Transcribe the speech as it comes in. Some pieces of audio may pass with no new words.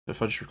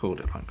if I just record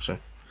it like so,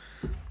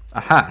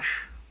 a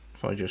hash,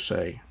 if I just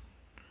say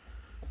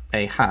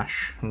a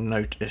hash,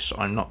 notice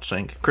I'm not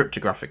saying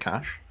cryptographic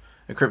hash.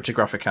 A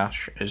cryptographic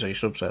hash is a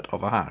subset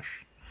of a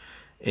hash.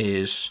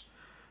 Is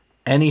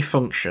any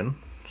function,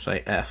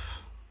 say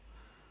f,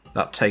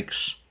 that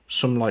takes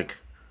some like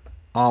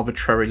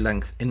arbitrary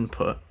length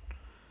input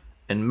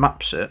and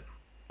maps it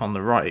on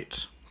the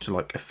right to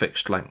like a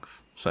fixed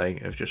length, say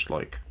of just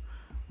like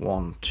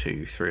 1,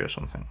 2, 3 or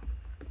something.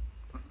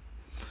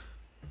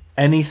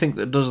 Anything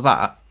that does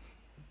that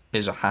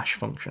is a hash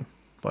function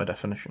by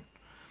definition.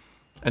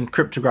 And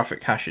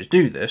cryptographic hashes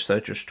do this. They're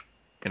just,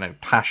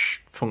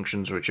 hash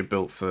functions which are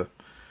built for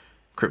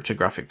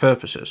cryptographic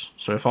purposes.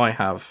 So if I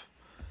have,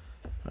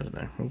 I don't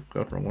know, oh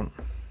god, wrong one.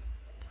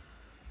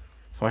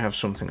 If I have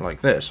something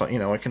like this,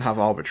 I can have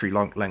arbitrary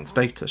length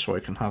data. So I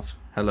can have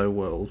hello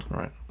world,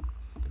 right,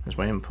 as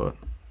my input.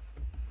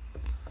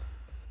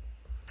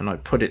 And I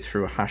put it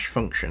through a hash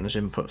function as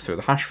input through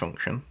the hash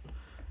function.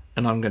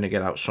 And I'm going to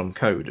get out some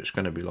code. It's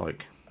going to be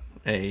like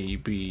A,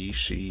 B,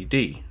 C,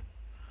 D.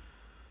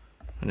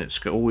 And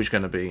it's always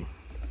going to be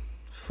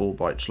 4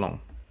 bytes long.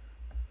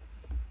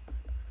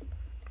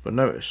 But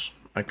notice,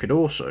 I could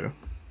also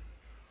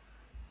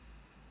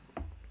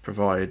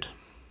provide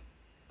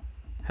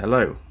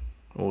hello,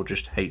 or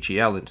just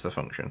HEL into the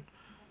function,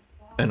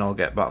 and I'll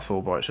get back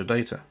 4 bytes of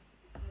data.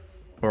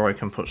 Or I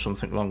can put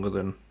something longer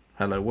than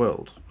hello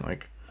world,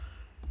 like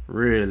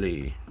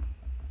really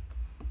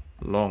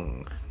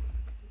long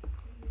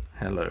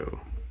hello,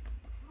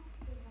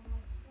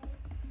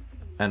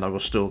 and I will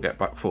still get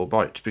back 4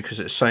 bytes because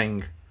it's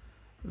saying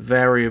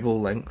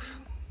variable length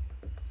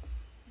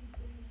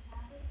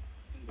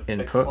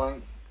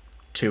input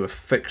to a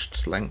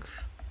fixed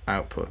length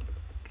output.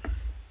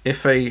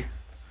 If a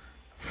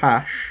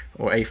hash,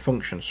 or a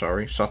function,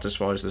 sorry,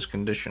 satisfies this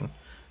condition,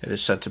 it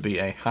is said to be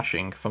a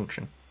hashing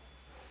function.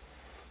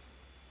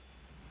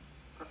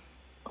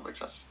 That makes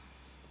sense.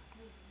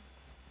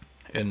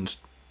 And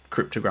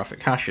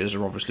cryptographic hashes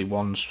are obviously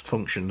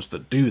functions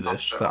that do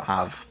this, that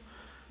have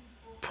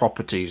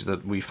properties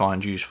that we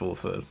find useful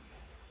for,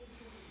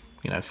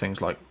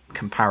 things like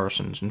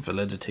comparisons and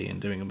validity and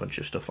doing a bunch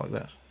of stuff like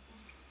this.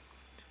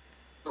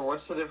 So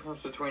what's the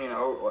difference between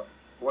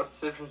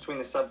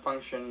the sub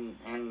function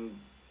and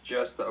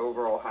just the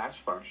overall hash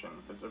function?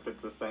 As if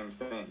it's the same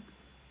thing.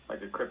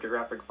 Like a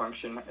cryptographic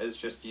function is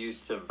just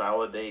used to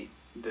validate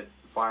the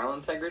file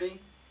integrity?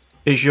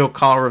 Is your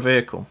car a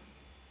vehicle?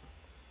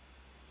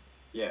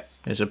 Yes.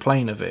 Is a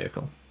plane a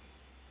vehicle?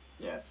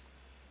 Yes.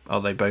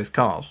 Are they both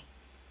cars?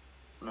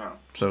 No.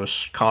 So a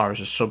car is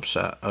a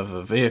subset of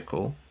a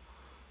vehicle,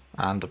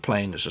 and a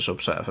plane is a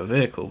subset of a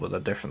vehicle, but they're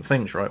different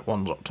things, right?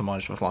 One's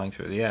optimized for flying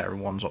through the air,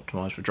 and one's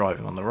optimized for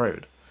driving on the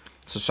road.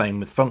 It's the same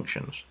with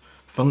functions.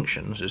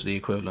 Functions is the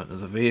equivalent of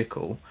the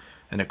vehicle,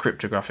 and a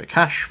cryptographic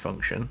hash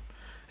function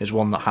is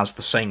one that has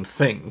the same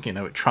thing.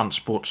 It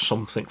transports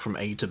something from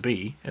A to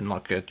B in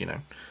like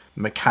a,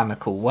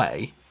 mechanical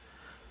way,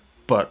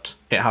 but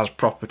it has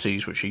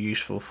properties which are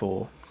useful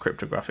for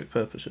cryptographic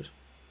purposes.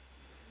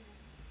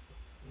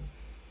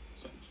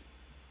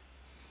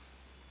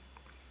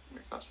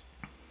 Makes sense.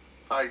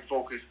 I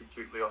focused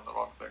completely on the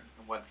wrong thing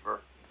and went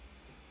for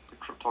the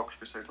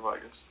cryptography side of it, I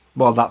guess.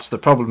 Well, that's the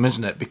problem,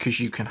 isn't it? Because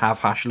you can have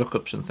hash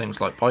lookups and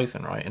things like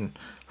Python, right? And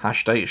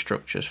hash data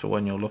structures for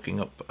when you're looking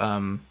up,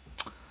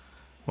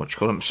 what do you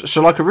call them?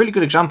 So like a really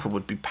good example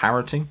would be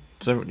parity.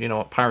 So you know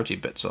what parity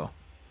bits are?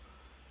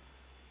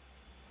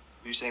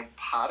 Are you saying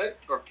parrot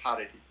or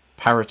parity?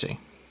 Parity.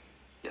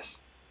 Yes.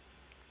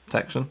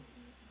 Texan?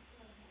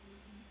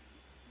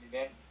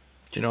 Again?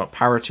 Do you know what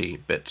parity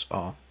bits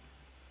are?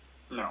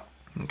 No.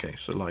 Okay,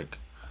 so like,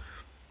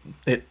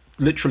 it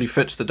literally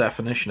fits the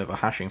definition of a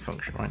hashing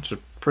function, right? It's a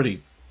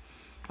pretty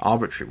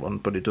arbitrary one,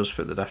 but it does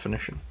fit the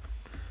definition.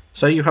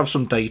 Say you have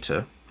some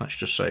data, let's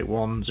just say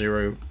 1,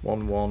 0,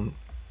 1, 1,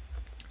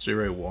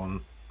 0,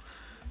 1,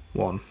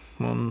 1,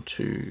 1,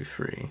 2,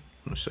 3,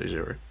 let's say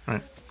 0,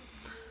 right?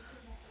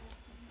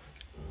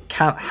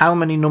 How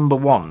many number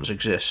ones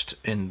exist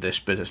in this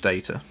bit of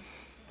data,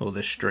 or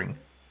this string?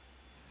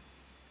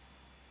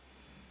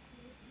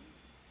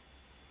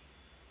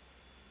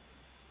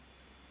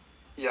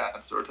 Yeah,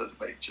 so it has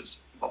Mike just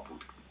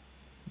mumbled.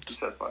 He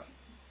said 5.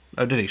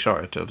 Oh, did he?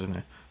 Sorry, I didn't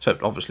hear. So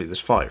obviously there's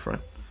 5, right?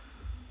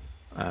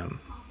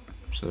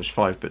 So there's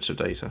 5 bits of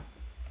data.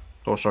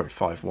 Or sorry,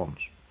 5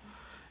 ones.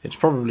 It's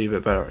probably a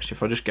bit better actually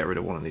if I just get rid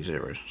of one of these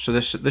zeros. So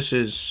this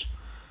is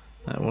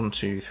 1,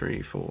 2,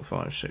 3, 4,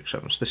 5, 6,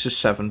 7. So this is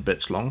 7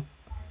 bits long.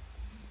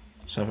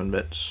 7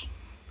 bits.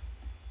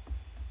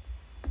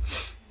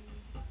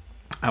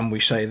 And we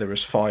say there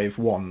is 5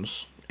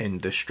 ones in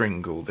this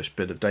string or this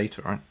bit of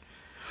data, right?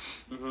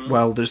 Mm-hmm.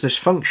 Well, there's this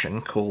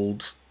function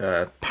called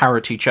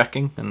parity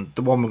checking, and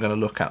the one we're going to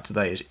look at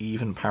today is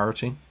even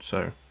parity.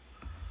 So,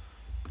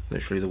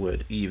 literally the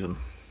word even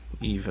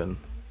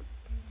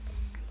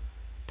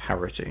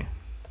parity.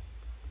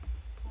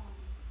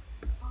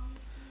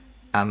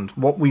 And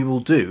what we will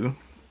do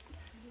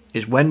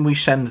is when we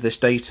send this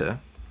data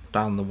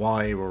down the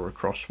wire or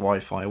across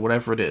Wi-Fi,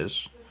 whatever it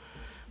is,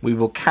 we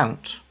will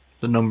count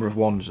the number of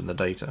ones in the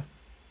data.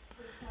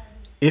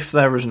 If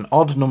there is an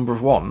odd number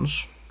of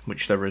ones,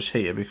 which there is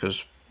here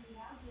because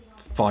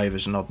 5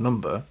 is an odd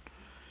number,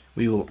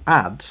 we will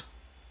add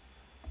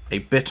a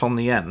bit on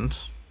the end,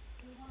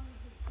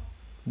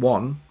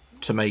 1,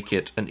 to make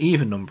it an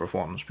even number of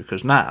ones,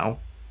 because now,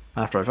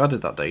 after I've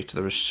added that data,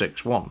 there is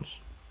 6 ones.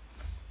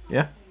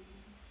 Yeah?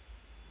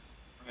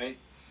 Right.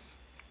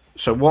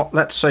 So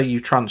let's say you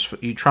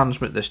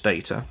transmit this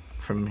data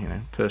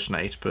from person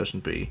A to person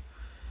B,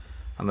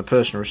 and the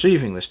person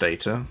receiving this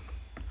data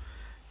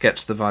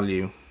gets the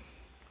value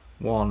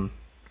 1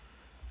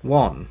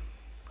 1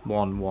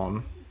 1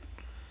 1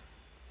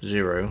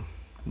 0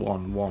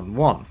 1 1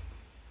 1.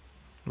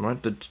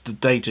 Right? The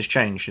data's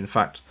changed. In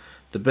fact,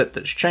 the bit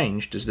that's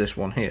changed is this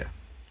one here.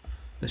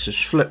 This is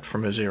flipped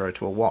from a 0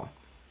 to a 1.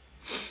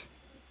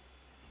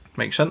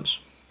 Make sense?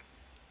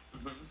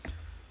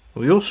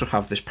 We also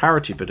have this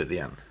parity bit at the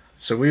end.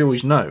 So we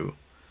always know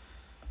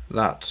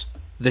that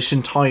this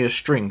entire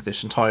string,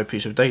 this entire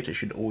piece of data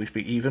should always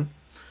be even.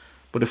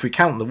 But if we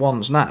count the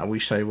ones now, we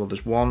say, well,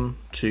 there's 1,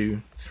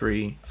 2,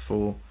 3,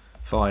 4,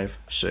 5,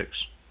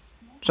 6,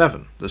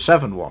 7. There's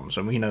 7 ones,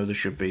 and we know there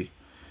should be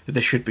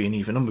an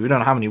even number. We don't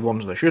know how many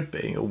ones there should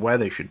be or where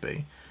they should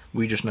be.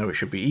 We just know it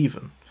should be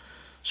even.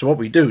 So what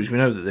we do is we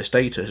know that this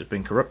data has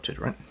been corrupted,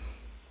 right?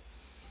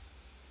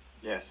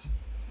 Yes.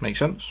 Make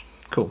sense?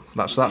 Cool.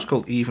 That's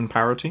called even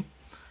parity.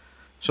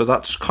 So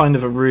that's kind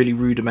of a really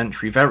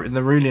rudimentary.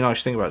 The really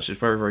nice thing about this is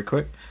very, very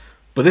quick.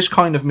 But this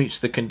kind of meets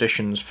the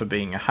conditions for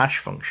being a hash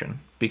function,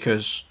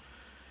 because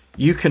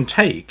you can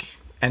take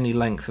any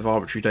length of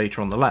arbitrary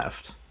data on the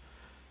left,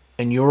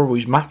 and you're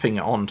always mapping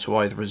it onto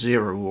either a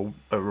 0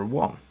 or a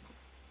 1,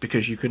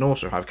 because you can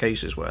also have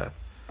cases where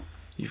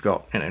you've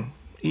got,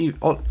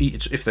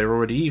 if they're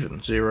already even,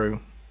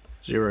 0,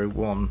 0,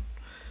 1,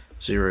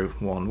 0,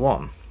 1,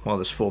 1. Well,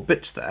 there's 4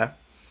 bits there,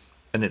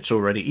 and it's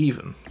already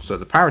even. So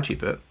the parity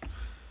bit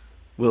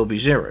will be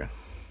 0.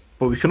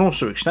 But we can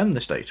also extend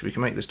this data. We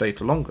can make this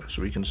data longer.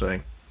 So we can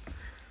say,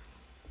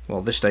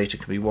 well, this data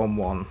can be 1,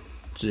 1,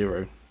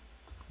 0,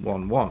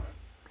 1, 1.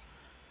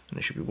 And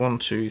it should be 1,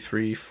 2,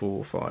 3,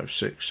 4, 5,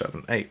 6,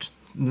 7, 8.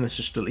 And this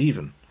is still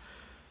even.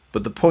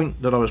 But the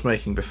point that I was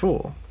making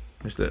before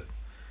is that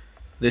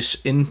this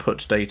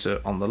input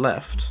data on the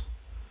left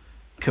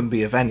can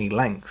be of any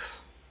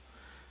length,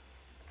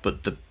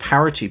 but the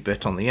parity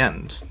bit on the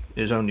end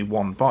is only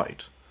 1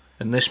 byte.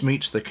 And this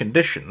meets the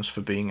conditions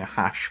for being a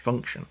hash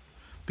function,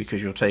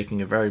 because you're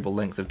taking a variable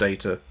length of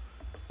data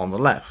on the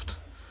left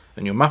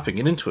and you're mapping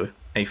it into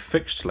a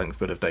fixed length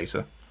bit of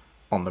data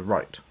on the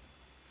right.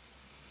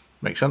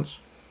 Make sense?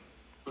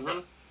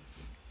 Mm-hmm.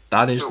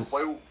 That is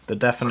the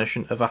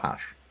definition of a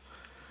hash.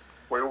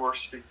 While we're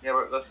speaking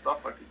about this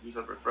stuff, I could use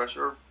a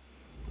refresher.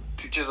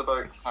 Teach us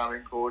about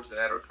Hamming codes and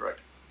error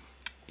correcting.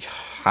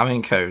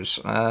 Hamming codes.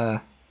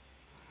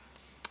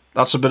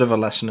 That's a bit of a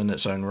lesson in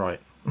its own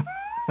right.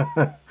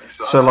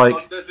 So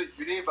like, there's a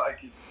uni, but I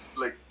could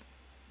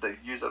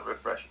use a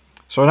refresher.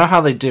 So I know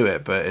how they do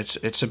it, but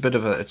it's a bit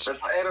of a It's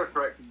error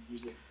correcting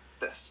using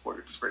this, what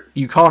you're describing.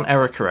 You can't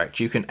error correct.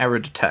 You can error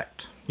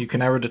detect. You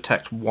can error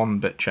detect 1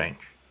 bit change.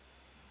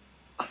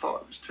 I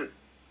thought it was 2.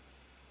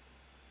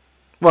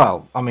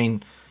 Well, I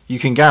mean, you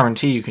can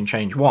guarantee you can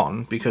change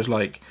 1, because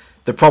like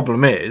the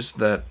problem is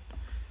that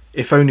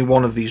if only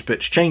one of these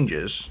bits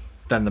changes,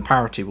 then the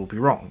parity will be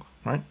wrong,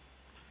 right?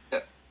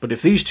 Yeah. But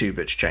if these 2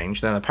 bits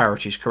change, then the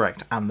parity is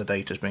correct and the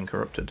data's been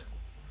corrupted.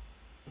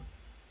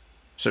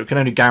 So it can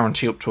only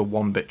guarantee up to a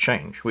 1 bit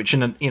change, which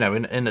in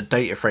a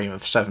data frame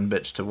of 7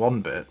 bits to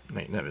 1 bit,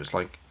 it's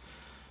like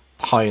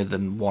higher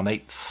than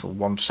 1/8 or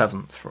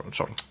 1/7.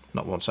 Sorry,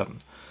 not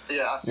 1/7.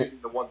 Yeah, that's using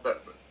the 1 bit.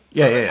 But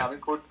yeah.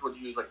 Hamming codes would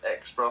use like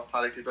extra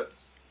parity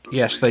bits.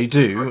 Yes, they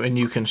do, and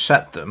you can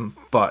set them,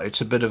 but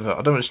it's a bit of a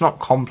it's not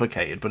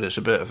complicated, but it's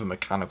a bit of a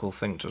mechanical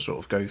thing to sort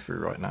of go through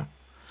right now.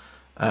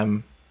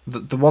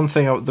 The one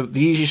thing,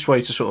 the easiest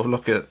way to sort of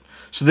look at,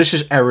 so this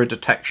is error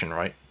detection,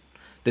 right?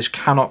 This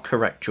cannot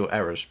correct your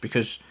errors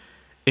because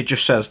it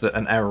just says that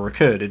an error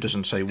occurred. It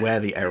doesn't say where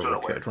the error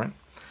occurred, right?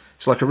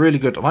 It's like a really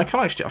good, and I can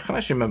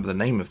actually remember the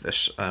name of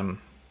this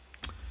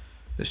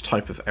this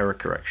type of error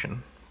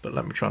correction, but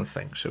let me try and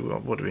think. So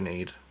what do we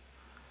need?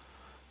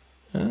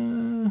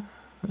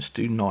 Let's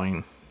do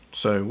 9.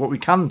 So what we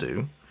can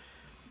do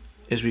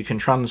is we can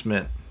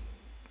transmit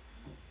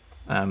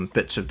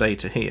bits of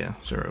data here.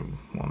 0,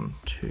 1,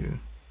 2.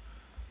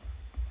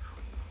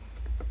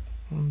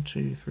 1,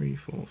 2, 3,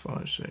 4,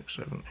 5, 6,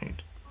 7,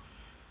 8.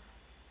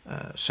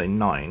 Say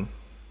 9.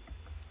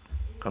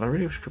 God, I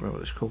really wish I could remember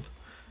what it's called.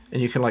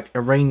 And you can like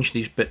arrange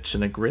these bits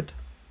in a grid.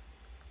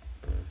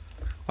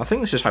 I think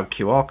this is how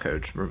QR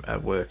codes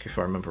work, if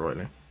I remember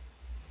rightly.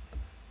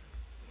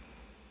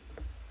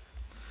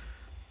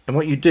 And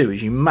what you do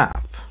is you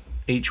map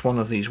each one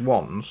of these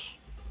ones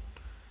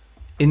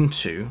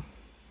into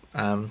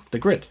the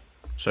grid.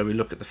 So we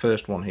look at the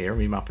first one here and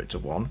we map it to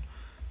 1,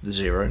 the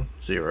 0,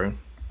 0,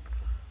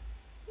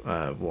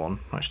 1.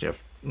 Actually,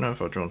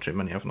 I've drawn too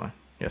many, haven't I?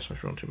 Yes, I've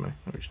drawn too many.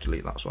 Let me just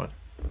delete that side.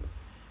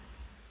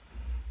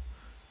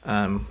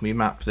 We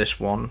map this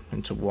 1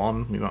 into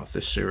 1, we map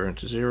this 0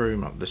 into 0, we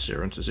map this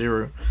 0 into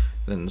 0,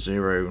 then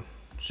 0,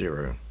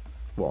 0,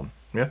 1.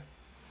 Yeah?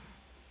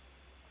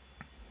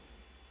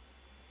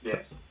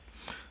 Yes.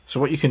 So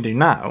what you can do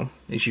now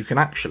is you can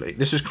actually,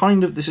 this is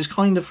kind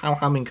of how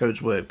Hamming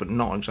codes work, but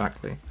not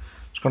exactly.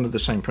 It's kind of the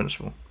same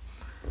principle.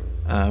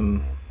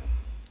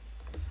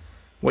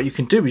 What you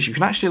can do is you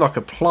can actually like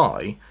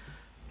apply.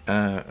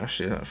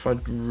 Actually, if I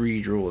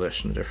redraw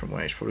this in a different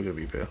way, it's probably going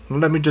to be better.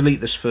 Let me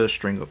delete this first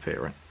string up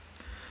here, right?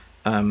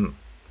 And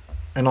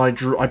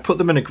I put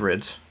them in a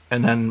grid,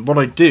 and then what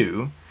I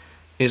do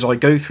is I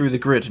go through the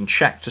grid and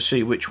check to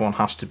see which one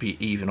has to be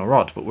even or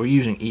odd. But we're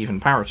using even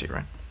parity,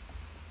 right?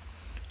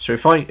 So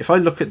if I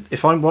look at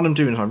what I'm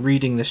doing is I'm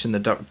reading this in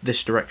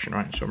this direction,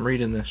 right? So I'm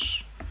reading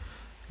this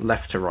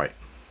left to right,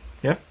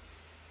 yeah.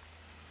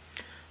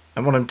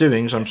 And what I'm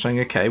doing is I'm saying,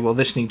 okay, well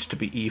this needs to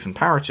be even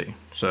parity.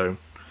 So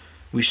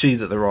we see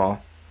that there are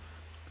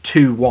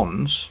 2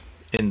 1s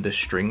in this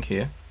string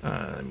here.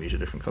 Let me use a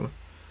different colour.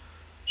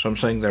 So I'm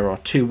saying there are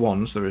 2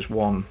 1s. There is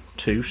 1,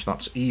 2, so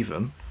that's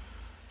even.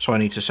 So I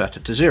need to set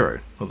it to 0,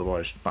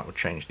 otherwise that would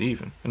change the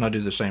even. And I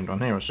do the same down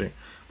here. I see,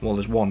 well,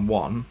 there's 1,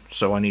 1,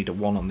 so I need a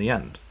 1 on the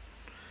end.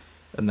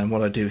 And then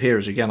what I do here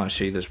is, again, I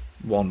see there's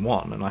 1,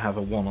 1, and I have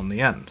a 1 on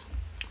the end.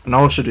 And I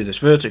also do this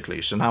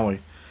vertically, so now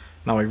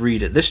I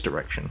read it this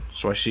direction.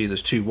 So I see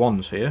there's 2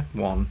 1s here,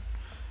 1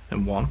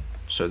 and 1.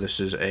 So this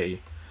is a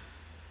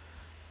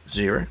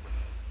 0.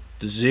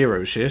 The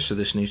 0's here, so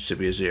this needs to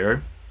be a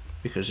 0,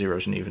 because 0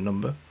 is an even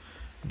number.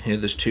 And here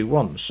there's 2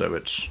 1s, so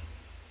it's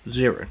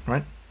 0,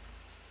 right?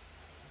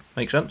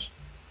 Make sense?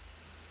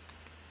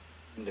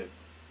 Indeed.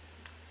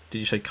 Did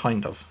you say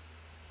kind of?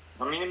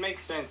 I mean, it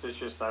makes sense. It's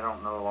just I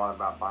don't know a lot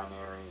about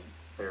binary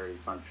parity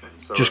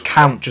functions. So Just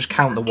count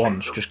the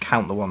ones. Just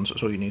count the ones.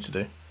 That's all you need to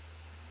do.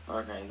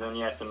 Okay, then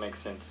yes, it makes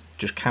sense.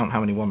 Just count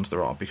how many ones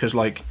there are, because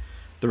like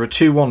there are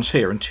 2 1s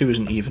here, and 2 is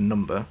an even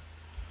number.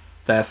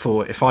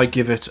 Therefore, if I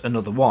give it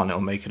another 1,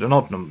 it'll make it an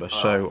odd number.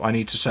 So I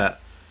need to set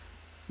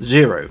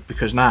 0,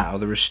 because now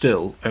there is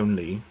still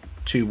only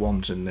 2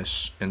 1s in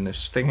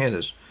this thing here.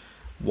 There's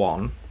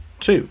 1,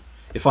 2.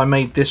 If I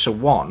made this a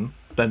 1,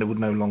 then it would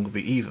no longer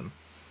be even.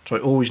 So I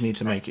always need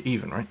to make it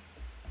even, right?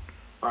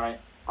 Right.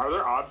 Are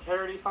there odd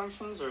parity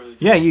functions, or?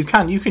 Yeah, you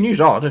can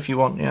use odd if you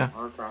want. Yeah.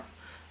 Okay.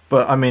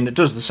 But I mean, it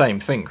does the same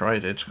thing,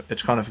 right? It's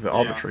kind of a bit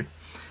arbitrary.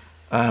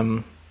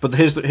 But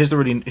here's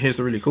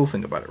the really cool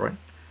thing about it, right?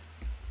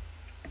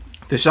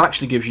 This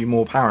actually gives you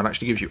more power, and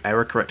actually gives you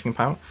error correcting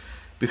power,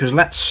 because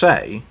let's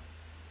say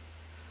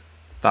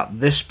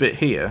that this bit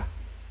here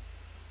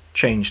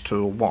changed to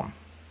a 1.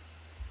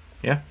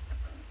 Yeah,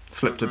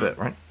 flipped a bit,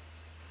 right?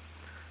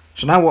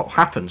 So now what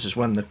happens is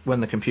when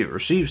the computer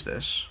receives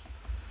this,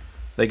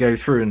 they go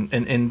through and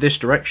in this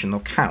direction they'll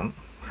count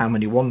how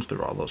many 1s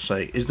there are. They'll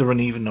say, is there an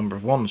even number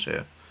of 1s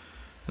here?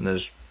 And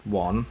there's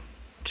 1,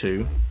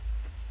 2,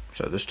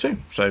 so there's 2.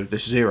 So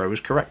this 0 is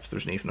correct.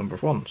 There's an even number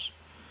of 1s.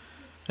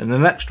 And the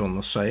next one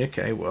they'll say,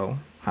 okay, well,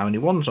 how many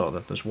 1s are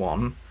there? There's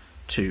 1,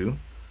 2,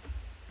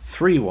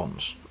 3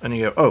 1s. And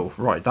you go, oh,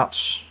 right,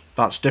 that's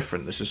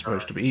different. This is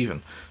supposed to be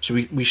even. So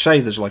we say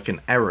there's like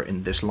an error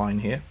in this line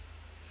here.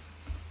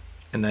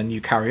 And then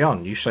you carry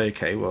on. You say,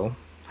 okay, well,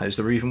 is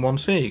there even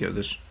 1s here? You go,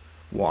 there's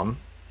 1,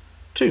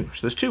 2.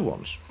 So there's 2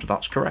 1s. So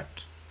that's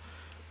correct.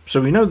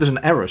 So we know there's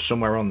an error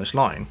somewhere on this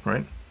line,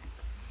 right?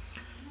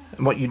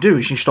 And what you do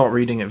is you start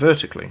reading it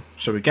vertically.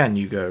 So again,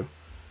 you go,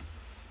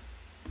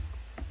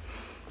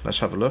 let's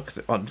have a look.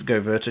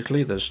 Go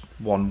vertically. There's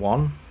 1,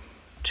 1,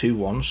 2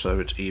 1s, so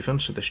it's even.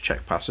 So this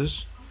check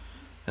passes.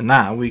 And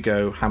now we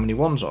go, how many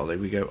 1s are there?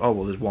 We go, oh,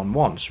 well, there's 1,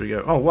 1. So we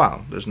go, oh,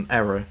 wow, there's an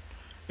error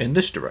in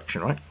this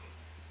direction, right?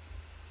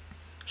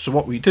 So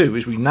what we do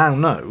is we now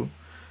know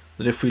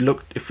that if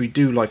we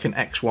do like an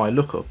XY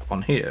lookup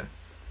on here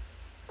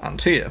and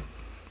here,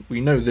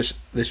 we know this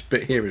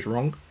bit here is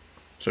wrong.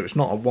 So it's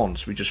not a 1,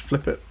 so we just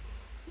flip it.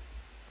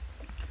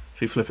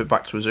 So we flip it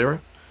back to a 0.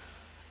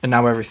 And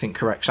now everything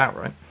corrects out,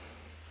 right?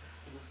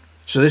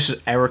 So this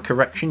is error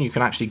correction. You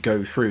can actually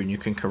go through and you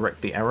can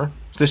correct the error.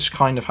 So this is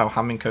kind of how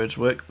Hamming codes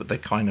work, but they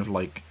kind of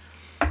like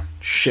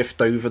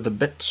shift over the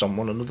bits on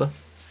one another.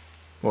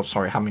 Well,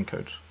 sorry, Hamming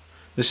codes.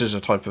 This is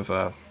a type of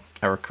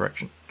error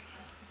correction.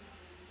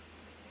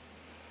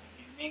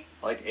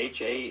 Like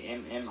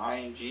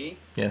Hamming?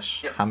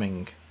 Yes, Yep.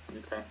 Hamming.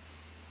 Okay.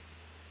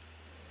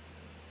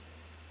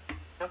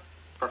 Yep,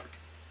 perfect.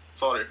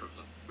 Sorry if it was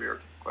a weird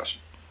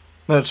question.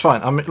 No, it's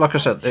fine. I mean, like I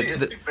said,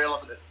 It's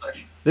relevant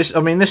information.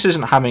 this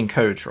isn't Hamming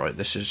codes, right?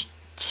 This is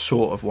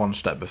sort of one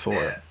step before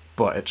Yeah. it,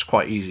 but it's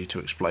quite easy to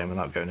explain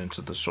without going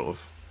into the sort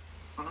of.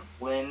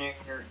 Linear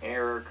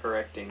error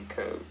correcting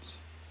codes.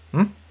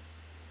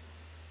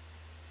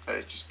 I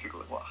was just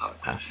googling what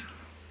happened.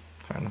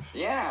 Fair enough.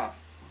 Yeah.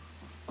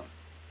 I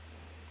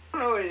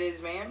don't know what it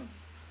is, man.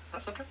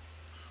 That's okay.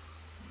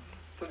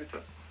 32.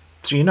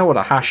 So you know what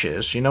a hash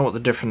is. You know what the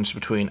difference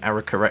between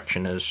error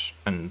correction is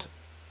and,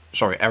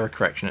 sorry, error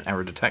correction and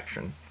error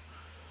detection.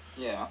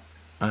 Yeah.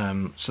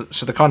 So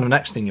the kind of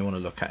next thing you want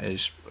to look at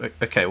is,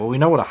 okay, well, we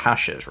know what a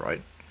hash is,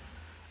 right?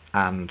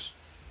 And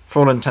for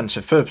all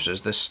intensive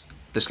purposes,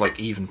 this like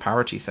even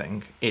parity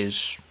thing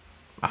is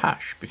a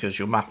hash, because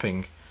you're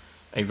mapping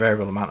a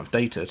variable amount of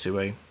data to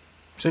a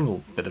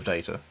single bit of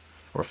data,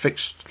 or a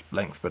fixed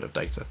length bit of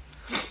data.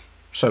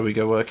 So we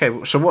go, well,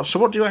 okay, so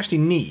what do you actually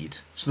need?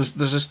 So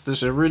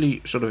there's a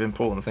really sort of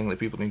important thing that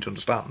people need to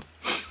understand,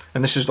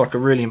 and this is like a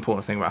really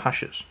important thing about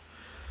hashes.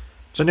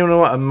 Does anyone know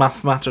what a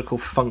mathematical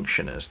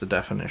function is, the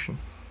definition?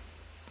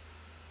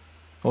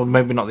 Or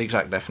maybe not the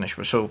exact definition,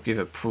 but sort of give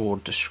a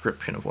broad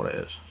description of what it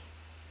is.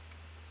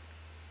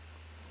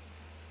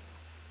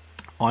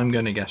 I'm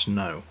going to guess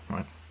no,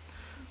 right?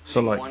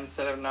 So like one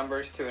set of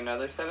numbers to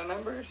another set of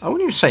numbers? I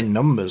wouldn't even say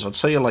numbers. I'd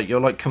say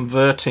you're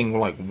converting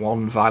like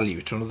one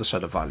value to another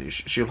set of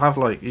values. So you'll have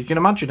like, you can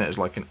imagine it as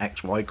like an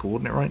XY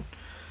coordinate, right?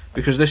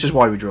 Because this is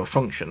why we draw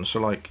functions.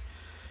 So like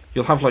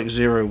you'll have like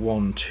 0,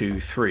 1, 2,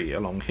 3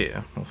 along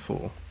here, or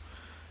 4,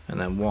 and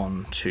then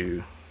 1,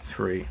 2,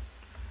 3,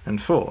 and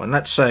 4. And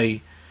let's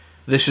say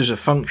this is a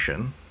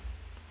function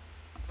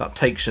that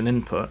takes an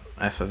input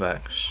f of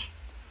x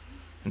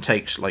and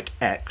takes like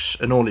x,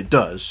 and all it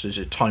does is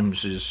it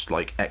times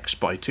like x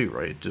by 2,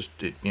 right?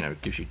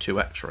 It gives you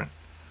 2x, right?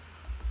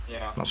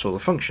 Yeah. That's all the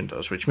function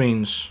does, which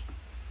means,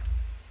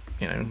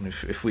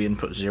 if we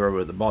input 0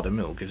 at the bottom,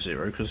 it'll give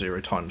 0, because 0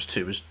 times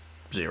 2 is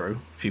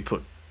 0. If you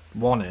put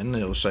 1 in,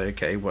 it'll say,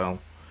 okay, well,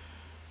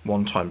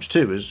 1 times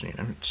 2 is,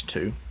 it's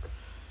 2.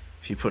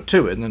 If you put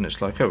 2 in, then it's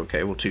like, oh,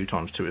 okay, well, 2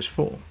 times 2 is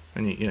 4.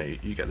 And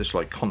you get this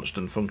like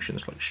constant function,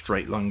 this like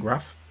straight line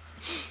graph.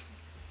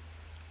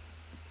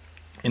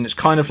 And it's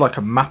kind of like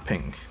a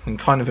mapping, and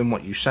kind of in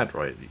what you said,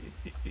 right?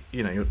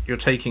 You're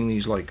taking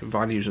these like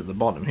values at the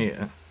bottom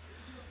here,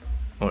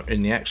 or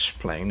in the x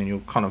plane, and you're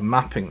kind of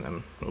mapping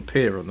them up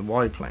here on the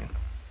y plane.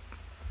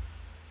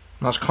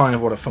 And that's kind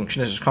of what a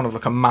function is. It's kind of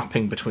like a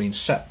mapping between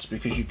sets,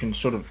 because you can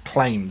sort of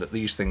claim that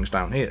these things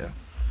down here,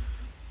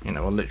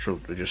 are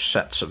literally just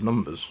sets of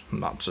numbers,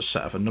 and that's a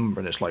set of a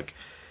number, and it's like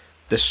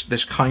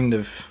this kind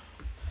of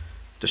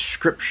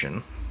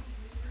description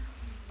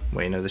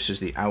where this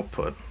is the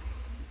output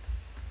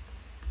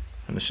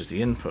and this is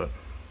the input,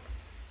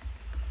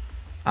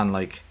 and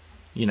like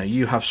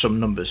you have some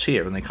numbers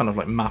here, and they kind of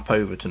like map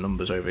over to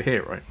numbers over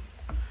here, right?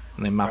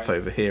 And they map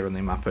over here, and they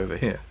map over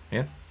here.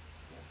 Yeah.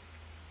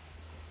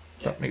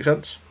 Yes. That makes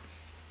sense.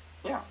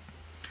 Yeah.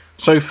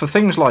 So for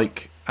things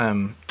like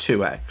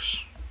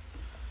 2x,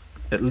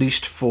 at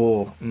least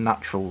for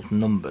natural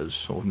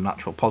numbers, or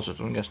natural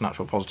positive, I guess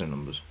natural positive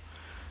numbers.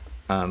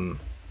 Well,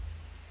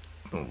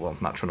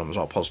 natural numbers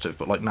are positive,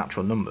 but like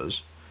natural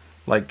numbers,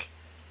 like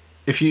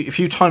if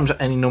you times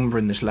any number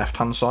in this left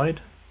hand side,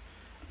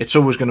 it's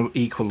always going to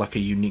equal like a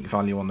unique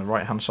value on the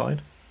right hand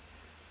side.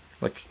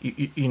 Like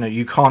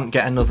you can't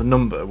get another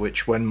number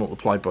which, when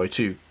multiplied by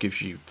 2,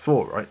 gives you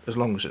 4, right? As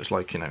long as it's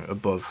like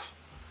above.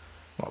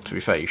 Well, to be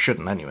fair, you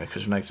shouldn't anyway,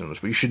 because of negative numbers,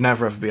 but you should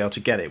never ever be able to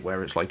get it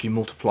where it's like you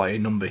multiply a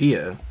number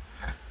here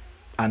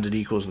and it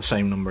equals the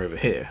same number over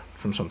here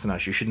from something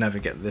else. You should never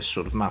get this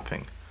sort of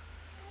mapping.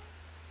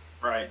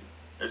 Right.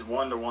 There's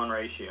 1-to-1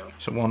 ratio.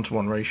 It's a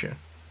 1-to-1 ratio.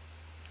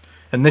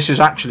 And this has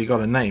actually got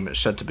a name. It's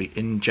said to be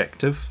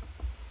injective.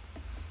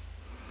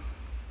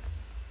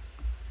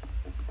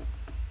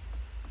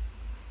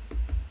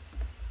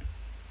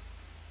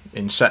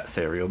 In set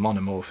theory, or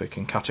monomorphic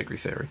in category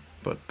theory,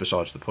 but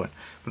besides the point.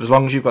 But as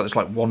long as you've got this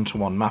like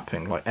 1-to-1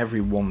 mapping, like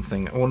every one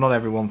thing, or not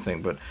every one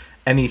thing, but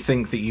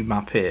anything that you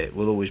map here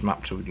will always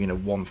map to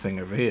one thing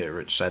over here.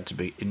 It's said to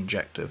be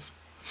injective.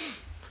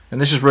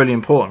 And this is really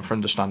important for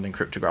understanding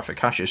cryptographic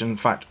hashes. In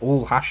fact,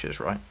 all hashes,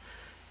 right?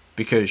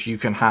 Because you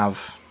can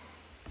have,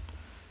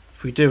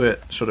 if we do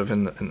it sort of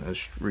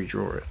let's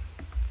redraw it.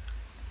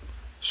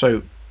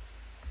 So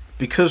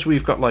because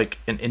we've got like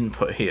an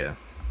input here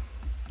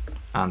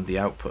and the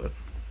output,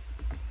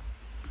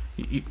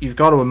 you've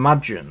got to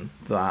imagine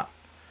that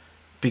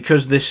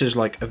because this is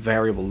like a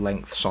variable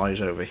length size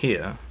over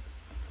here,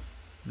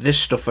 this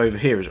stuff over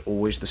here is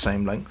always the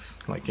same length.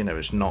 Like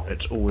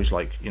it's always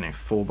like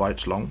 4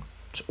 bytes long.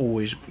 It's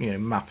always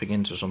mapping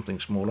into something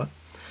smaller.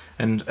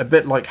 And a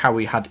bit like how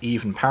we had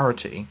even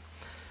parity,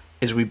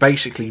 is we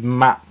basically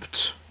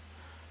mapped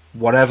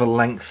whatever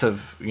length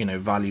of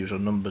values or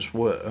numbers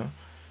were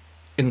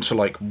into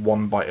like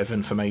 1 byte of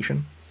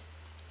information.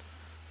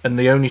 And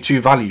the only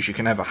 2 values you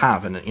can ever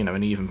have in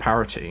an even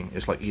parity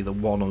is like either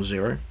 1 or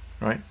 0,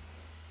 right?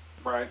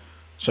 Right.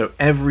 So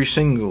every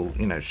single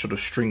sort of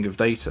string of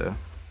data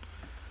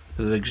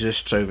that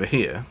exists over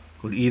here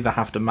will either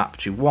have to map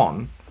to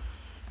 1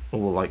 or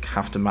will like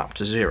have to map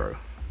to 0.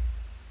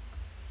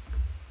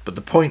 But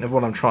the point of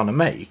what I'm trying to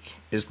make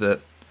is that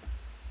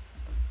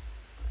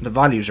the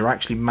values are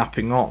actually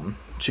mapping on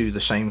to the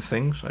same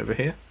things over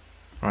here,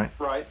 right?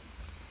 Right.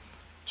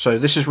 So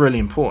this is really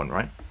important,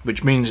 right?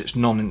 Which means it's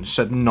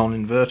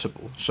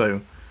non-invertible.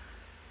 So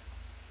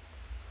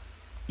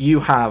you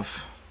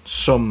have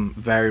some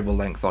variable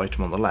length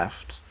item on the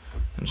left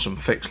and some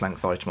fixed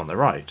length item on the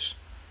right,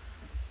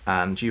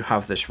 and you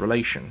have this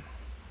relation,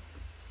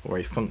 or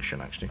a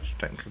function actually, it's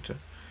technically too.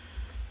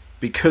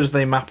 Because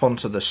they map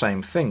onto the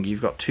same thing,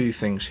 you've got 2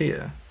 things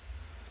here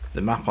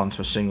that map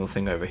onto a single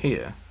thing over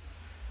here,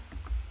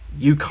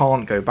 you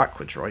can't go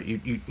backwards, right?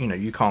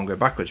 You can't go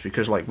backwards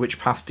because, like, which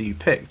path do you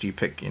pick? Do you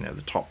pick,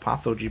 the top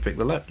path, or do you pick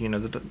the left?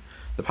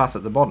 The path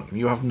at the bottom.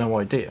 You have no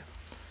idea,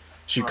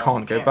 so you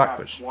can't go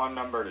backwards. One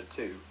number to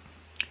two.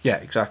 Yeah,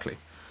 exactly.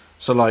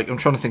 So, like, I'm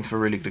trying to think of a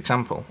really good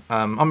example.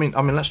 I mean,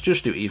 let's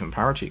just do even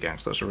parity again,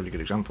 'cause that's a really good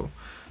example.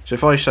 So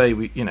if I say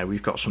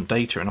we've got some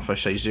data, and if I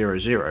say 0,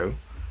 0,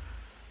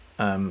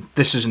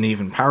 this is an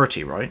even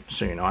parity, right?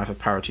 So I have a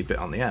parity bit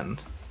on the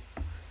end.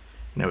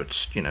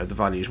 It's the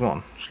value is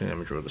 1. So let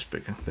me draw this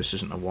bigger. This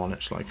isn't a 1;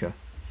 it's like a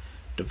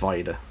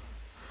divider.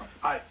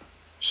 Pipe.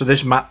 So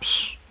this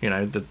maps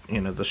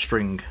the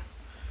string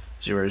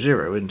 0,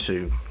 0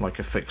 into like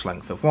a fixed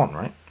length of 1,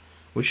 right?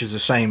 Which is the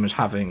same as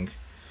having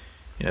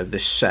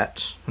this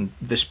set, and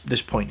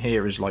this point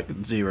here is like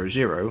 0,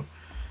 0,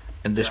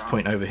 and this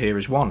point over here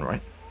is 1,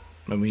 right?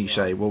 And we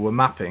say, well, we're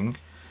mapping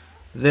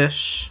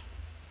this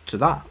to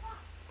that.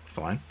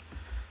 Fine.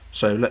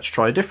 So let's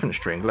try a different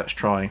string. Let's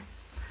try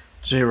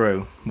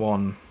 0,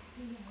 1,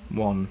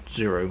 1,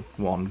 0,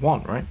 1,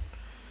 1, right?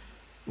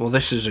 Well,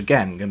 this is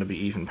again going to be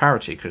even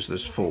parity because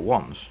there's 4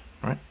 1s,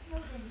 right?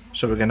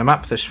 So we're going to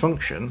map this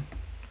function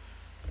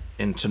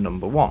into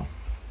number 1.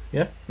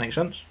 Yeah, makes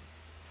sense?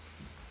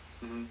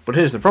 But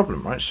here's the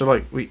problem, right? So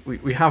like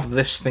we have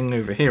this thing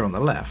over here on the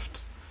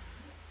left,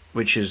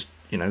 which is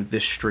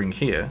this string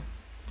here,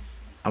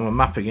 and we're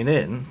mapping it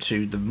in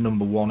to the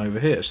number 1 over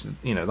here. So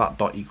that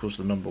dot equals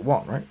the number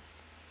 1, right?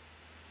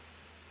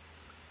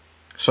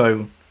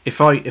 So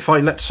if I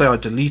let's say I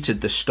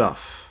deleted this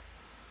stuff,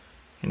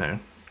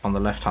 on the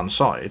left hand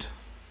side,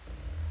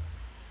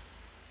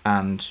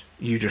 and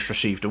you just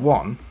received a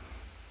 1,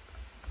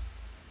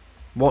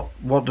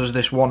 what does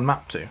this 1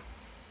 map to?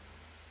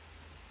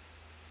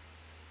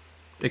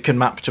 It can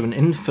map to an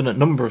infinite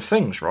number of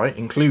things, right?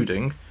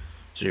 Including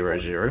 0,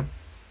 0,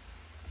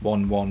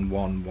 1, 1,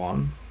 1,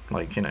 1,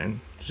 like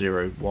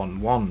 0,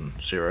 1, 1,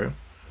 0,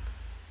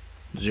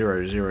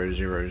 0, 0,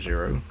 0,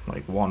 0,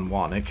 like 1,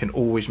 1. It can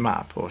always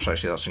map, or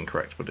actually that's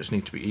incorrect, but it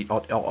needs to be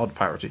odd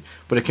parity.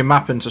 But it can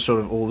map into sort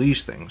of all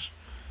these things.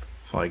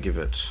 If I give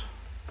it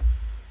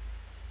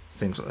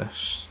things like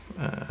this,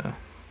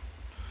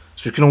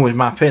 so it can always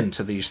map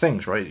into these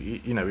things, right?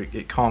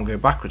 It can't go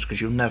backwards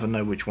because you'll never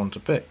know which one to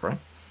pick, right?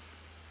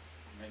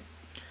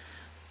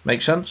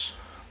 Make sense?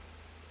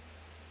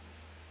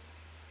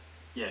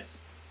 Yes.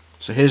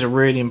 So here's a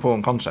really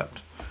important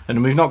concept.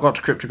 And we've not got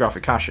to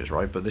cryptographic hashes,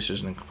 right? But this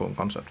is an important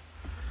concept.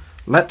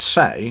 Let's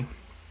say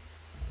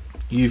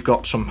you've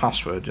got some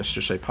password. Let's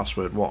just say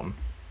password 1.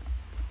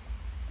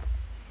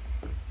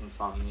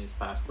 Insomnia's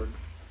password.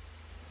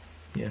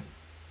 Yeah.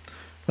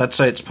 Let's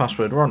say it's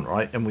password 1,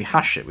 right? And we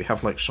hash it. We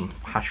have like some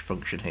hash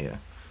function here.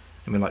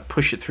 And we like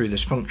push it through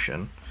this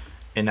function.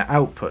 And it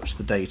outputs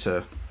the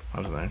data,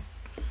 I don't know,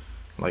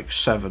 like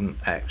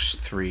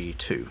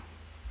 7x32,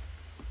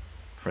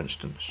 for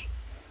instance.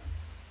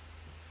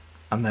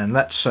 And then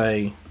let's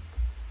say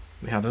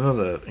we had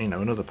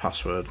another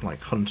password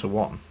like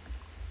hunter1,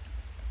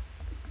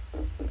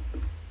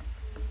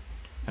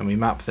 and we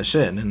map this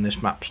in, and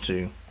this maps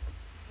to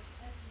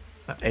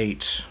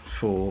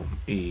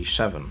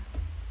 84E7.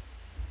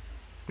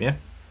 Yeah.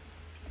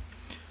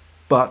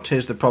 But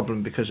here's the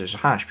problem, because it's a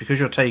hash, because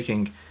you're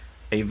taking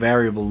a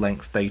variable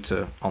length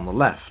data on the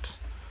left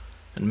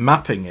and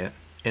mapping it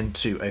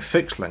into a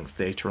fixed length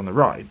data on the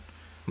right,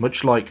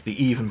 much like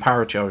the even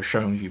parity I was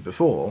showing you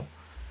before.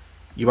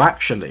 You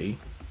actually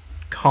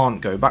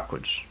can't go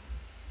backwards.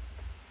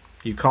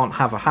 You can't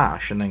have a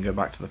hash and then go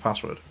back to the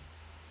password.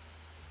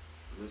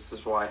 This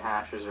is why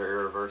hashes are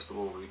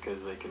irreversible,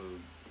 because they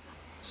can.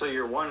 So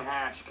your one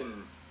hash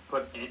can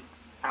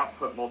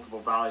output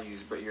multiple values,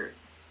 but your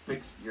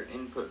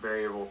input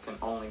variable can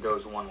only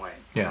goes one way.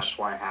 Yes. That's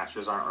why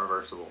hashes aren't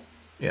reversible.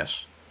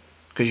 Yes,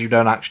 because you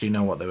don't actually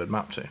know what they would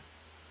map to.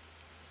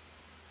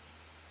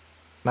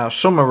 Now,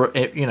 some are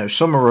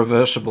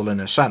reversible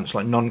in a sense,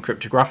 like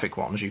non-cryptographic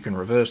ones. You can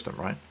reverse them,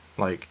 right?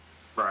 Like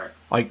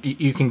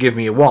you can give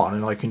me a 1,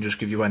 and I can just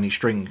give you any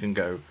string and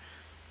go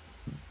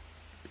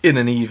in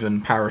an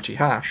even parity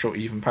hash or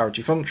even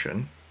parity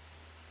function.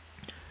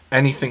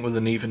 Anything with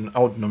an even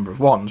odd number of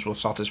 1s will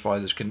satisfy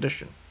this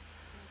condition.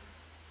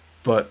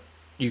 But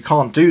you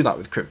can't do that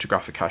with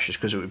cryptographic hashes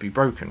because it would be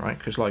broken, right?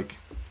 Because like,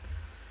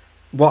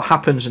 what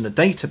happens in a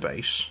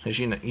database is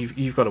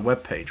you've got a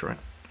web page, right?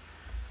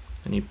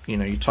 And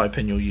you type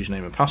in your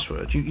username and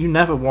password. You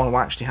never want to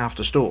actually have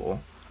to store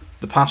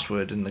the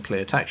password in the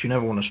clear text. You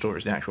never want to store it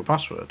as the actual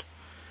password.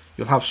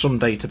 You'll have some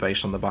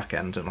database on the back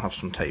end, and it'll have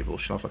some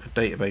tables. You'll have like a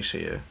database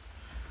here,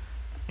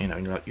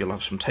 and you'll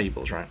have some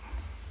tables, right?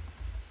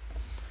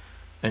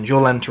 And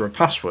you'll enter a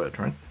password,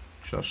 right?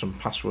 You'll have some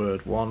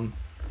password 1.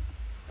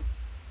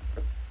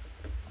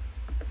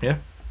 Yeah.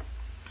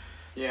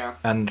 Yeah.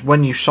 And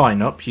when you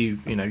sign up,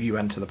 you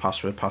enter the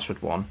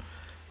password 1,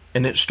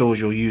 and it stores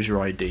your user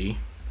ID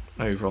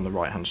over on the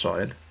right hand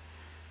side,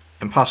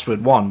 and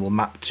password 1 will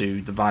map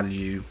to the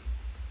value,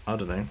 I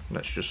don't know,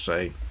 let's just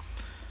say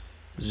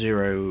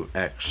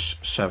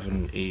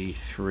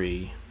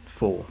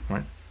 0x7e34,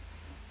 right?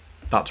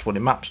 That's what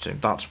it maps to.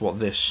 That's what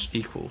this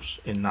equals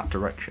in that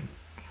direction.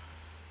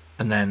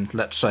 And then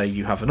let's say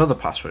you have another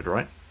password,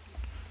 right?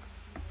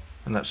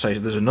 And let's say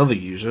there's another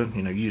user,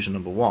 user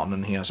number 1,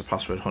 and he has a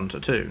password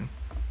hunter2.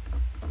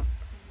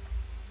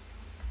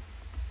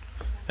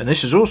 And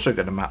this is also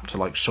going to map to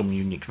like some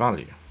unique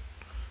value.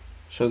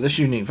 So this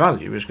unique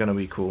value is going to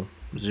equal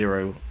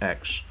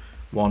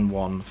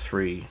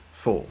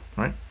 0x1134,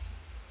 right?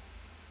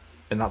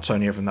 And that's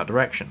only ever in that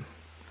direction.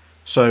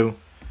 So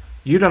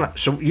you don't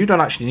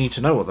actually need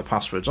to know what the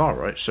passwords are,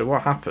 right? So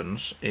what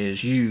happens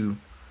is you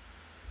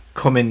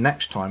come in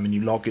next time and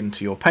you log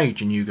into your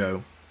page and you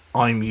go,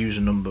 I'm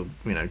user number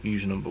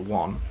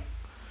 1,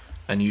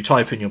 and you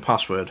type in your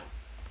password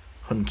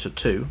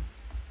hunter2.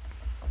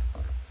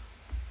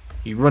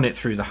 You run it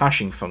through the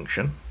hashing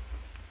function,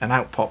 and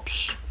out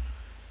pops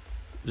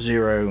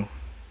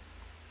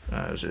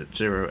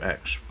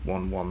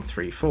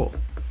 0x1134.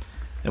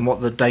 And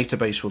what the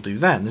database will do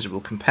then is it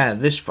will compare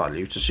this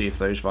value to see if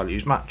those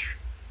values match.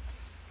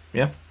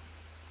 Yeah?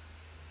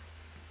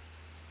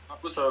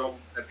 That was so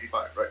empty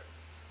fact, right?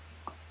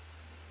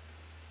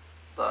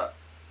 That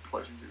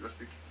collections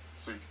existed,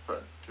 so you could put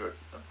it to it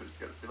and put it to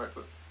get the same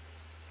output.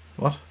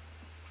 What?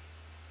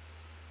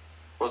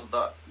 Wasn't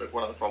that like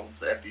one of the problems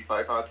that MD5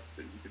 had, that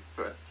you could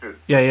put it to?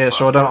 Yeah.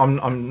 So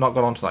I'm not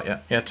got onto that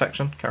yet. Yeah,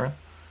 Texan, carry on.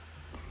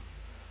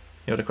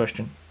 You had a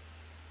question?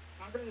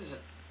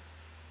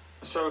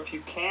 So if you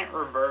can't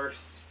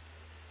reverse,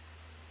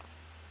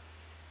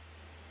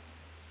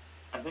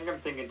 I think I'm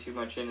thinking too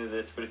much into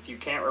this, but if you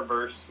can't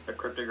reverse a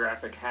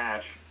cryptographic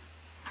hash,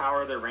 how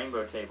are there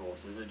rainbow tables?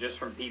 Is it just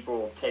from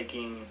people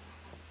taking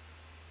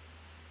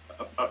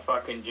a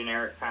fucking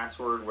generic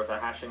password with a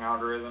hashing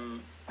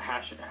algorithm,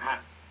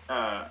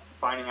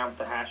 finding out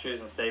the hashes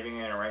and saving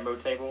it in a rainbow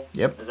table?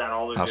 Yep. Is that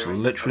all they're That's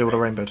doing? literally what a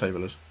rainbow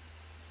table is.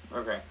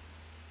 Okay.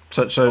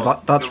 So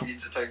that's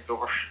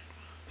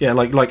yeah,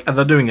 like and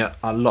they're doing it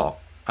a lot.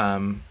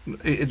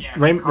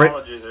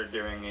 Colleges are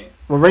doing it.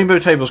 Well, rainbow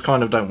tables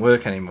kind of don't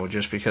work anymore,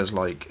 just because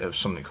like of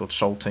something called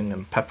salting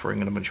and peppering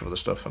and a bunch of other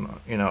stuff, and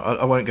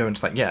I won't go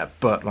into that yet.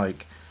 But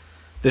like,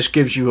 this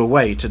gives you a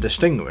way to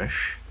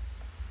distinguish,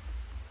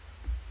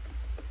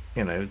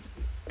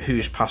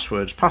 whose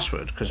password's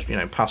password, because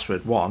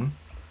password 1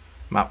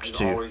 mapped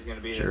to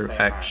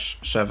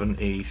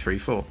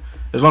 0x7e34.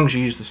 As long as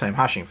you use the same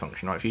hashing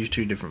function, right? If you use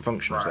two different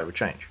functions, they would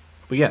change.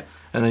 But yeah,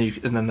 and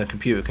then the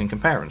computer can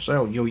compare and say,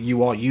 oh,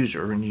 you are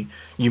user, and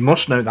you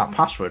must know that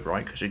password,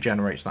 right? Because it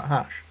generates that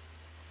hash.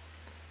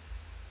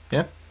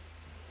 Yeah.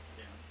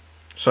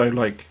 So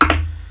like,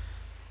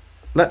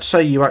 let's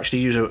say you actually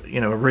use a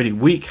really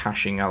weak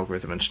hashing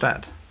algorithm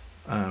instead,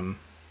 and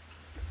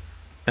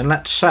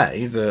let's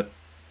say that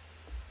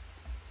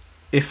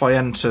if I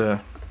enter,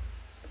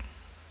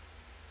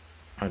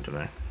 I don't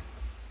know,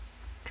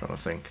 trying to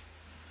think,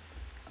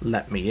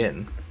 let me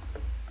in.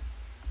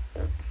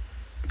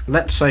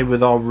 Let's say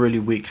with our really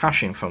weak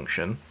hashing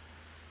function,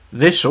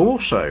 this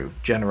also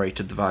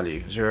generated the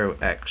value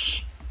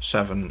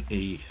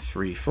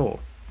 0x7e34.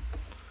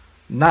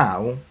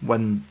 Now,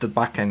 when the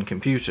back-end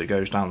computer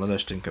goes down the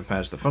list and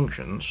compares the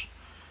functions,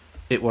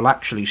 it will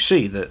actually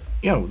see that,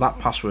 that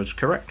password's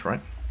correct,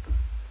 right?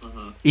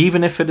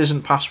 Even if it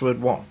isn't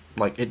password 1.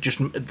 Like, it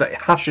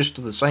hashes to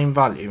the same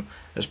value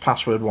as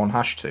password 1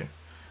 hash to.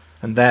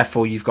 And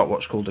therefore you've got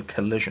what's called a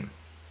collision,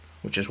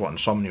 which is what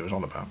Insomnia was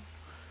on about.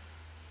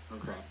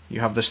 Okay.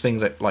 You have this thing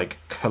that like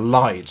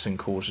collides and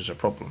causes a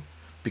problem,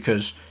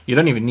 because you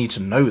don't even need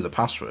to know the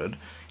password.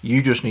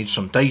 You just need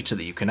some data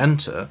that you can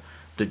enter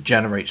that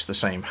generates the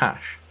same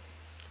hash,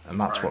 and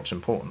that's what's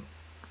important.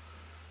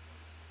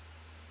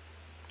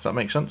 Does that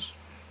make sense?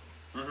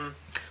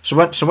 So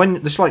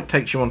when this like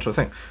takes you onto a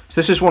thing. So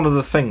this is one of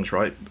the things,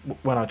 right?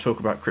 When I talk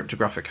about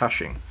cryptographic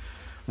hashing,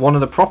 one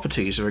of the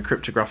properties of a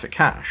cryptographic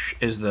hash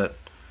is that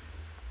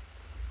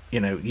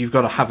you've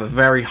got to have a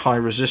very high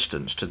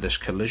resistance to this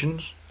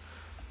collisions.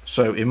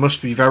 So it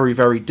must be very,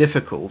 very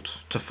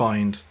difficult to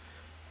find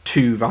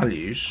two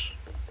values,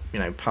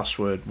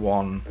 password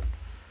 1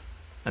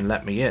 and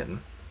let me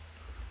in,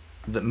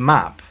 that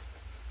map,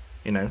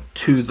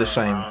 to the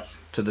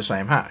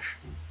same hash,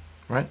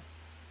 right?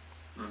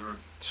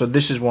 So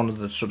this is one of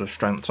the sort of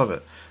strengths of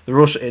it.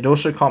 It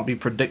also can't be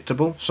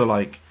predictable. So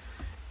like,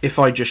 if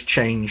I just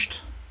changed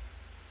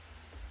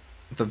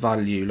the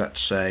value, let's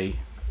say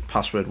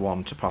password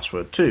 1 to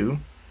password 2,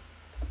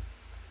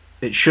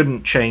 it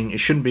shouldn't change. It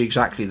shouldn't be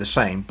exactly the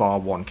same, bar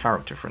one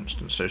character, for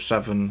instance. So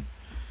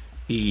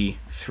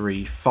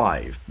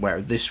 7E35,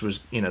 where this was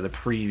the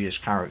previous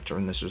character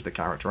and this is the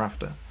character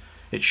after.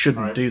 It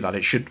shouldn't do that.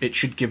 It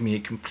should give me a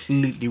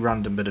completely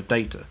random bit of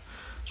data.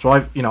 So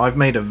I've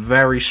made a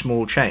very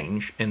small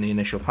change in the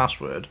initial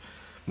password,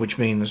 which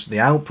means the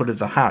output of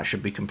the hash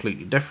should be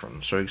completely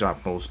different. So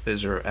examples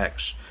is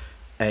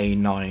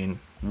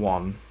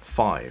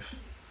 0x915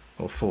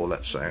 or 4,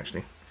 let's say.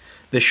 Actually,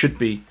 this should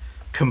be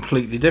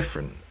completely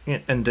different,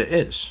 and it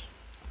is.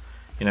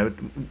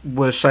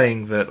 We're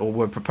saying that, or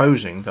we're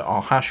proposing that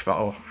our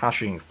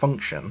hashing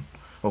function,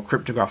 or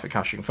cryptographic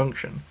hashing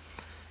function,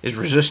 is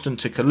resistant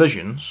to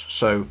collisions.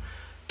 So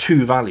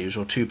two values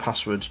or two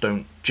passwords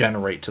don't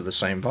generate to the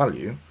same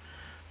value,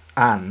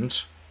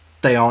 and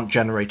they aren't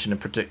generated in a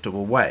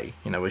predictable way.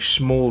 You know, a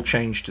small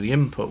change to the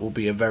input will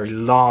be a very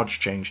large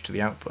change to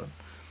the output,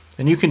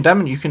 and you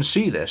can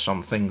see this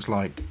on things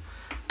like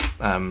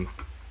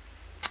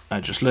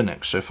just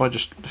Linux. So if I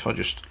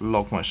just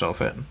log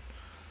myself in,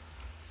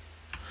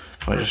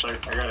 I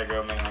gotta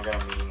go, man. I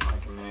got a meeting in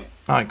like a minute.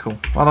 Alright, cool.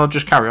 Well, I'll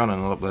just carry on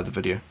and I'll upload the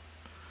video.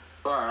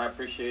 Alright, I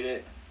appreciate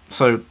it.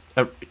 So,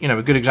 you know,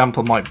 a good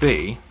example might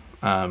be,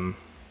 I'm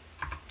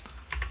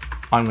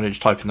going to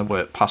just type in the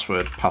word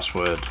password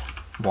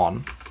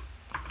 1.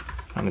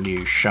 I'm going to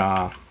use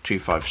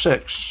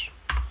SHA-256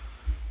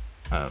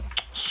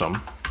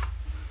 sum.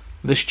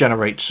 This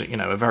generates, you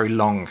know, a very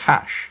long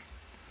hash.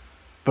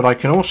 But I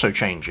can also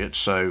change it,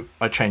 so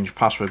I change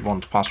password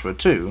 1 to password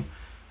 2,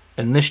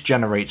 and this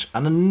generates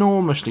an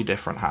enormously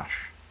different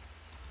hash.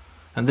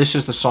 And this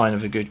is the sign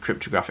of a good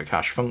cryptographic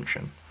hash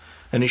function.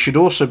 And it should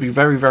also be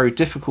very, very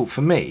difficult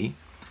for me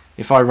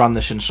if I run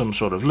this in some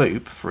sort of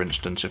loop. For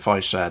instance, if I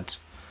said,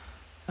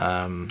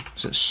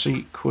 is it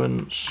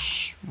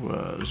sequence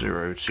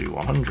 0 to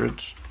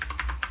 100?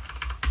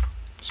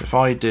 So if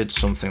I did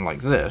something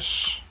like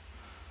this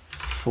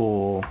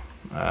for,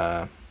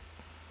 I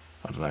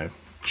don't know,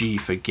 G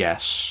for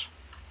guess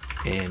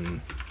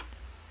in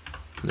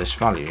this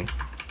value,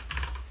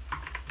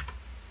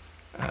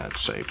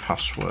 say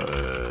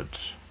password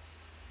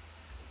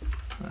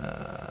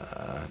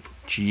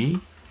G,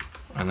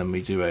 and then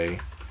we do a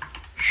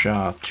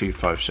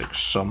SHA-256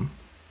 sum.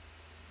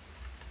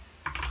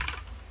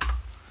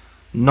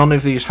 None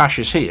of these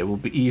hashes here will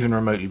be even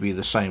remotely be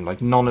the same.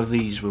 Like, none of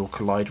these will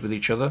collide with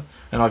each other,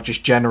 and I've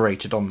just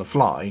generated on the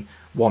fly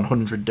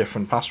 100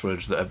 different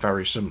passwords that are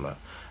very similar,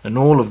 and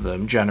all of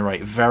them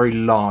generate very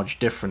large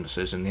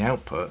differences in the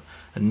output,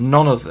 and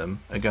none of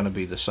them are going to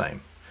be the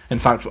same. In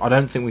fact, I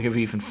don't think we have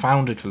even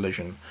found a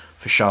collision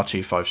for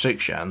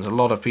SHA-256 yet, and there's a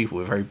lot of people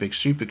with very big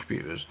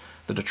supercomputers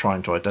that are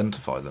trying to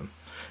identify them.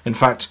 In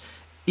fact,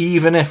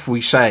 even if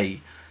we say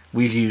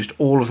we've used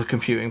all of the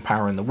computing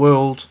power in the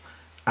world,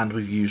 and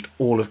we've used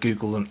all of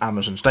Google and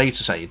Amazon's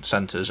data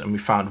centers, and we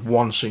found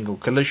one single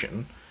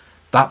collision,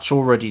 that's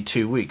already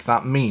too weak.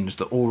 That means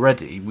that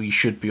already we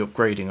should be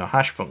upgrading our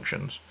hash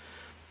functions.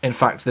 In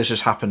fact, this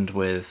has happened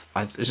with,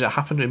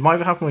 it might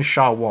have happened with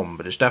SHA-1,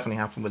 but it's definitely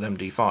happened with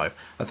MD5.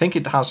 I think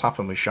it has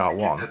happened with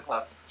SHA-1.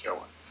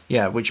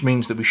 Yeah, which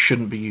means that we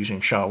shouldn't be using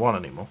SHA-1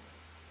 anymore,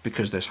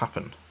 because this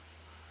happened.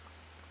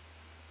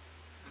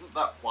 Isn't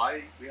that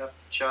why we have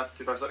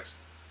SHA-256?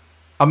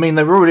 I mean,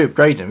 they were already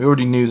upgrading. We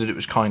already knew that it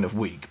was kind of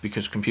weak,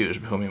 because computers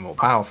are becoming more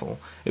powerful.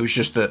 It was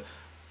just that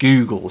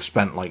Google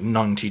spent like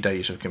 90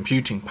 days of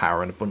computing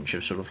power and a bunch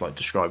of sort of like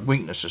described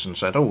weaknesses and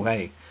said, oh,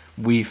 hey,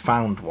 we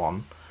found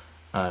one.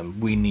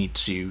 We need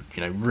to, you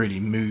know, really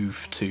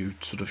move to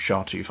sort of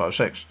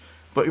SHA-256.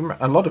 But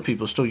a lot of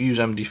people still use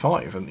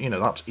MD5, and, you know,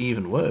 that's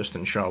even worse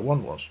than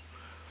SHA-1 was.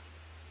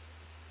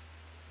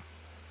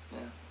 Yeah.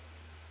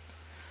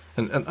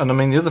 And I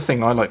mean, the other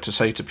thing I like to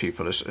say to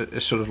people is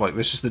sort of like,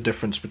 this is the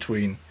difference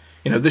between,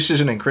 you know, this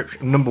is an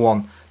encryption. Number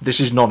one, this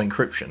is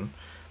non-encryption,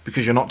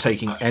 because you're not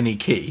taking any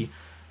key,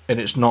 and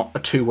it's not a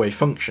two-way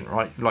function,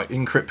 right? Like,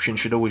 encryption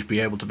should always be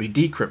able to be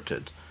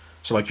decrypted.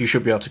 So, like, you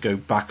should be able to go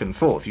back and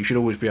forth. You should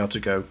always be able to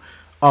go,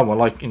 oh,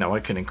 well, I can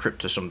encrypt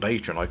to some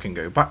data and I can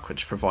go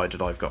backwards,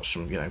 provided I've got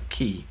some, you know,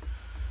 key,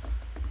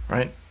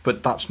 right?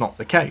 But that's not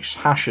the case.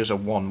 Hashes are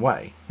one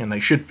way, and they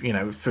should, you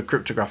know, for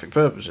cryptographic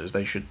purposes,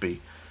 they should be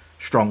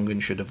strong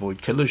and should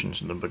avoid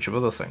collisions and a bunch of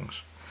other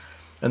things.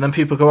 And then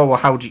people go, oh, well,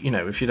 how do you, you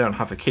know, if you don't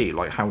have a key,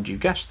 like, how do you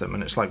guess them?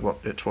 And it's like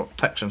what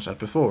Texan said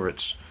before.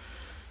 It's,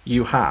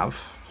 you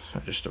have,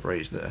 so just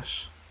erase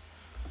this.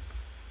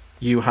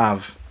 You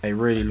have a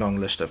really long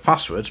list of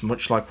passwords,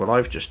 much like what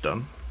I've just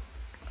done.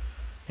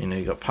 You know,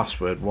 you got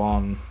password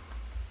 1,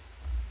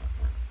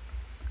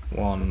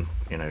 you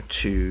know,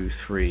 2,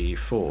 3,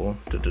 4.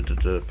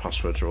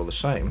 Passwords are all the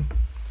same,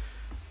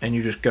 and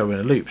you just go in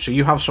a loop. So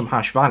you have some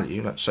hash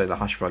value. Let's say the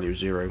hash value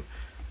is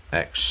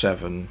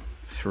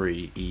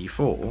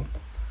 0x73E4,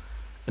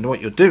 and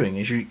what you're doing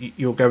is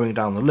you're going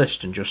down the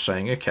list and just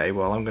saying, okay,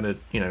 well, I'm going to,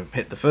 you know,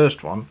 hit the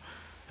first one.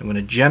 I'm going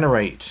to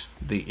generate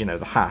the, you know,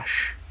 the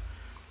hash.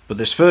 But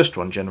this first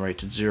one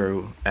generated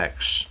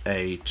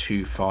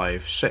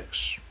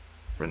 0xa256,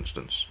 for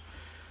instance.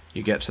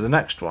 You get to the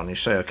next one, you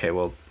say, okay,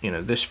 well, you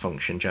know, this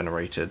function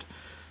generated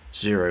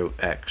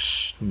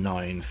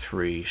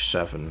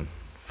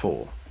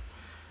 0x9374.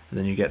 And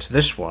then you get to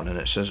this one, and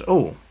it says,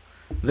 oh,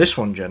 this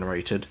one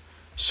generated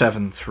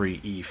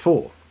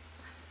 73E4,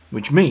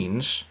 which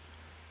means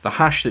the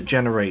hash that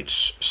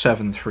generates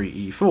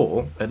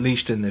 73E4, at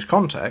least in this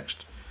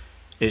context,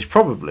 is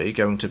probably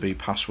going to be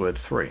password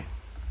 3.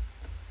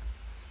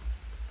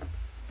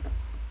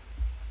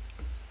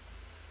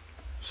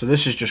 So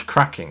this is just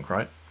cracking,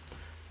 right?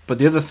 But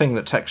the other thing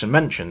that Texan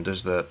mentioned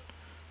is that,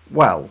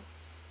 well,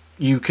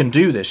 you can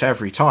do this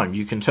every time.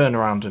 You can turn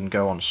around and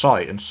go on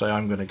site and say,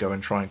 I'm going to go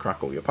and try and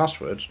crack all your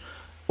passwords.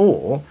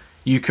 Or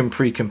you can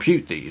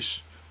pre-compute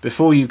these.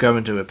 Before you go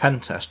and do a pen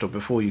test, or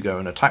before you go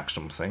and attack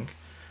something,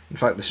 in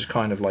fact this is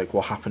kind of like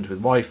what happened with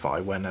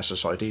Wi-Fi when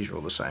SSIDs are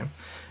all the same,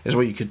 is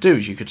what you could do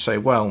is you could say,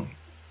 well,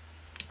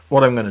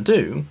 what I'm going to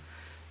do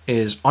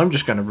is I'm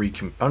just going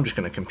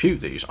to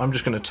compute these. I'm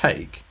just going to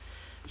take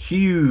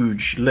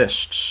huge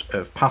lists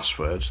of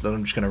passwords that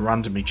I'm just going to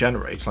randomly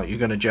generate. Like you're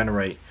going to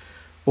generate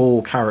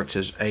all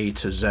characters A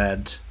to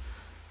Z,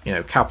 you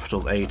know,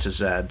 capital A to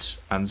Z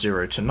and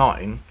 0 to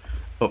 9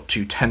 up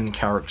to 10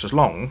 characters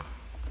long,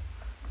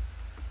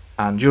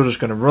 and you're just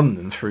going to run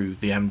them through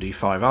the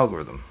MD5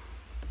 algorithm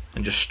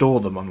and just store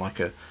them on like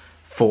a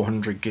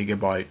 400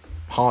 gigabyte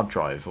hard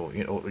drive, or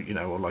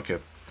like a,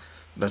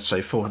 let's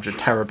say 400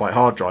 terabyte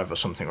hard drive or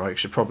something, right? It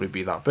should probably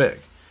be that big.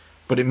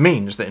 But it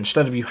means that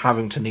instead of you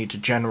having to need to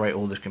generate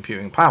all this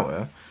computing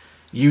power,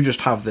 you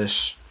just have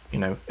this, you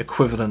know,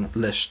 equivalent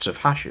lists of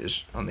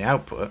hashes on the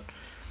output.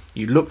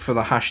 You look for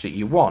the hash that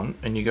you want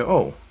and you go,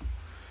 oh,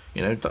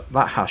 you know,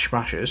 that hash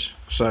matches.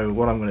 So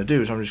what I'm going to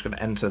do is I'm just going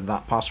to enter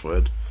that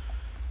password,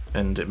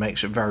 and it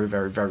makes it very,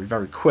 very, very,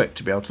 very quick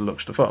to be able to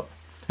look stuff up.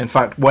 In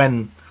fact,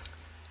 when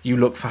you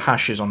look for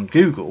hashes on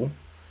Google,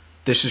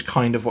 this is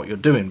kind of what you're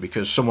doing,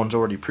 because someone's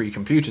already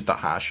pre-computed that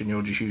hash and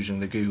you're just using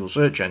the Google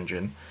search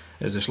engine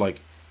as this like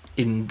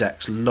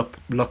index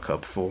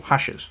lookup for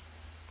hashes.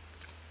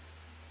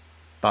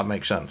 That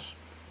makes sense.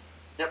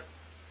 Yep.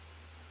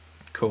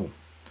 Cool.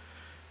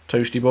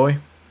 Toasty boy?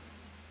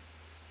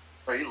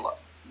 Oh,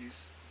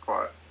 he's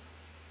quiet.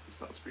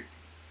 He's not speaking.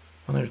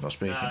 I know he's not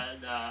speaking.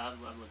 Nah,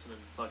 I'm listening.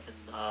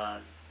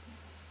 Fucking,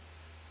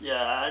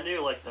 yeah, I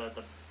knew like the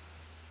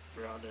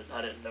around it.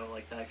 I didn't know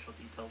like the actual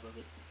details of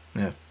it.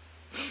 Yeah.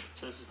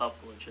 So this is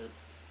helpful and shit.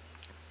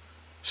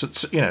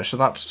 So you know, so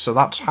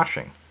that's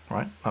hashing,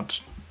 right?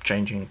 That's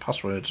changing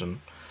passwords and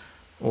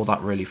all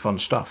that really fun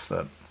stuff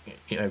that,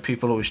 you know,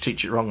 people always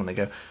teach it wrong, and they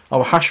go,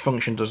 oh, a hash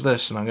function does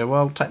this, and I go,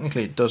 well,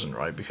 technically it doesn't,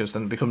 right? Because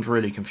then it becomes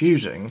really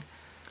confusing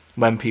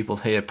when people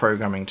hear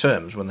programming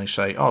terms, when they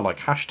say, oh, like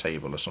hash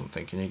table or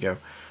something, and you go,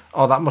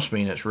 oh, that must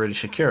mean it's really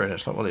secure, and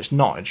it's like, well, it's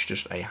not, it's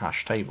just a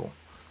hash table.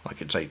 Like,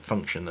 it's a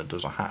function that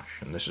does a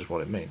hash, and this is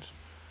what it means.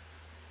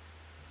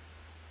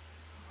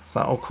 Is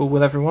that all cool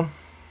with everyone?